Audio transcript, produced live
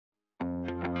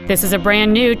This is a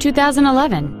brand new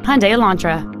 2011 Hyundai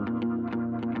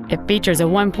Elantra. It features a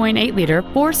 1.8-liter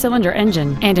four-cylinder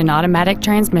engine and an automatic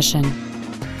transmission.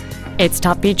 Its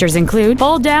top features include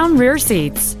fold-down rear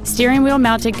seats, steering wheel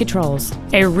mounted controls,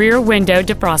 a rear window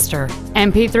defroster,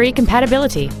 MP3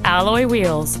 compatibility, alloy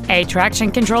wheels, a traction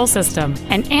control system,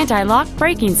 an anti-lock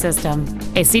braking system,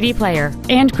 a CD player,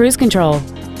 and cruise control.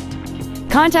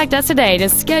 Contact us today to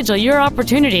schedule your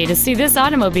opportunity to see this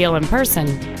automobile in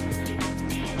person.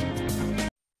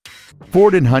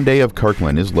 Ford and Hyundai of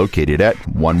Kirkland is located at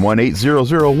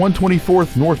 11800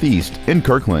 124th Northeast in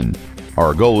Kirkland.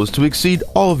 Our goal is to exceed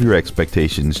all of your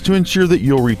expectations to ensure that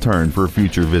you'll return for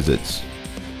future visits.